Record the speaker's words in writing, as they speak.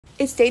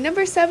It's day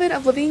number 7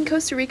 of living in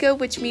Costa Rica,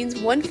 which means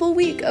 1 full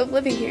week of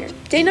living here.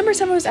 Day number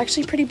 7 was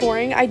actually pretty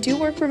boring. I do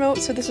work remote,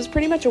 so this was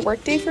pretty much a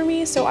work day for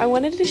me, so I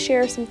wanted to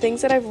share some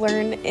things that I've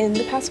learned in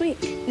the past week.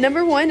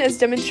 Number 1, as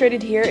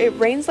demonstrated here, it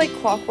rains like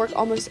clockwork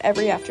almost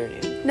every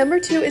afternoon.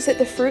 Number 2 is that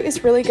the fruit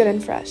is really good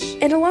and fresh.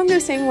 And along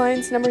those same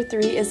lines, number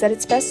 3 is that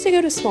it's best to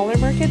go to smaller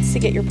markets to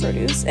get your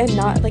produce and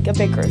not like a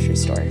big grocery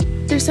store.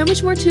 There's so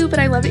much more too, but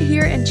I love it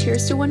here, and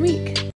cheers to 1 week.